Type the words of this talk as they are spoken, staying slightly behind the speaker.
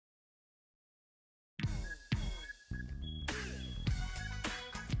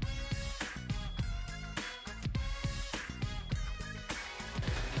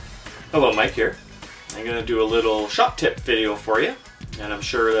Hello, Mike here. I'm going to do a little shop tip video for you, and I'm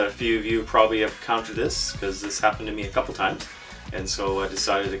sure that a few of you probably have encountered this because this happened to me a couple times, and so I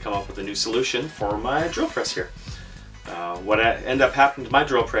decided to come up with a new solution for my drill press here. What ended up happening to my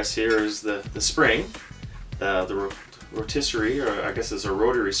drill press here is the spring, the rotisserie, or I guess it's a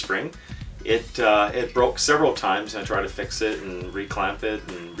rotary spring. It broke several times, and I tried to fix it and reclamp it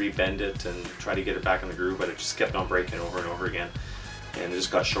and rebend it and try to get it back in the groove, but it just kept on breaking over and over again. And it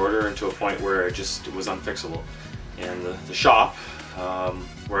just got shorter and to a point where it was unfixable. And the shop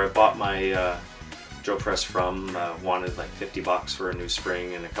where I bought my drill press from wanted like 50 bucks for a new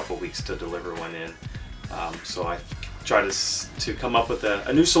spring and a couple weeks to deliver one in. So I tried to come up with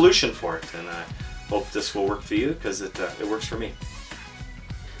a new solution for it, and I hope this will work for you because it works for me.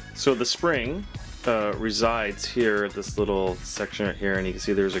 So the spring resides here, this little section right here, and you can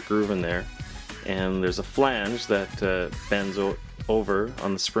see there's a groove in there, and there's a flange that bends over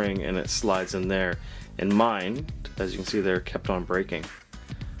on the spring and it slides in there, and mine, as you can see there, kept on breaking.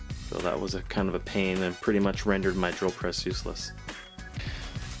 So that was a kind of a pain and pretty much rendered my drill press useless.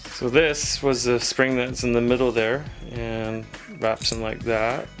 So this was the spring that's in the middle there and wraps in like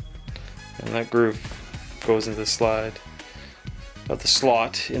that, and that groove goes into the slide of the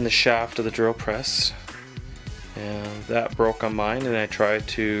slot in the shaft of the drill press, and that broke on mine, and I tried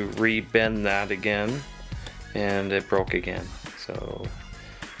to re-bend that again and it broke again.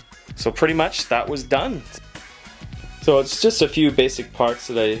 So pretty much that was done. So it's just a few basic parts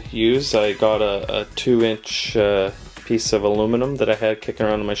that I use. I got a 2-inch piece of aluminum that I had kicking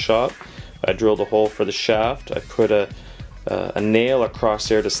around in my shop. I drilled a hole for the shaft. I put a nail across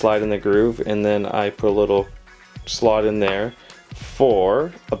there to slide in the groove, and then I put a little slot in there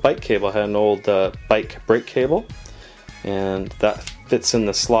for a bike cable. I had an old bike brake cable, and that fits in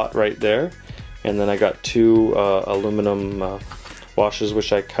the slot right there. And then I got 2 aluminum washers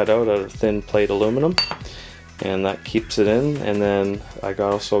which I cut out of thin plate aluminum, and that keeps it in. And then I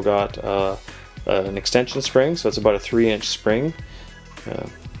also got an extension spring, so it's about a 3-inch spring.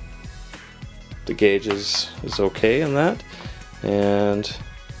 The gauge is okay in that, and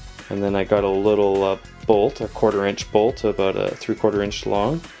then I got a little bolt, a 1/4-inch bolt, about a 3/4 inch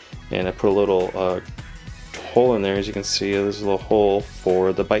long, and I put a little hole in there. As you can see, there's a little hole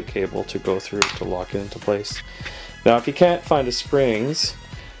for the bike cable to go through to lock it into place. Now if you can't find the springs,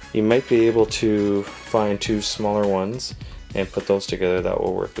 you might be able to find 2 smaller ones and put those together. That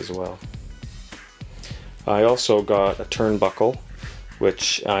will work as well. I also got a turnbuckle,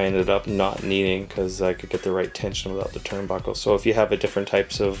 which I ended up not needing because I could get the right tension without the turnbuckle. So if you have a different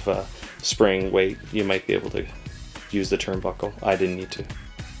types of spring weight, you might be able to use the turnbuckle. I didn't need to.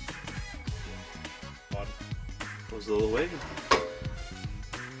 Goes a little way.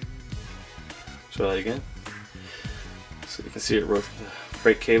 Try that again. So you can see it, the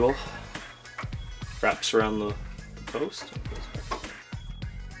brake cable wraps around the post.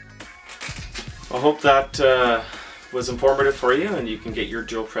 I hope that was informative for you, and you can get your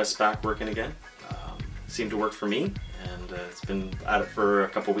drill press back working again. It seemed to work for me, and it's been at it for a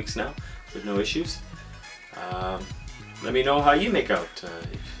couple weeks now with no issues. Let me know how you make out.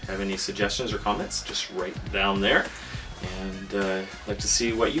 If you have any suggestions or comments, just write down there. And I'd like to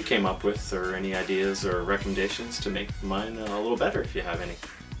see what you came up with, or any ideas or recommendations to make mine a little better if you have any.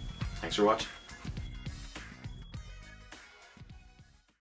 Thanks for watching.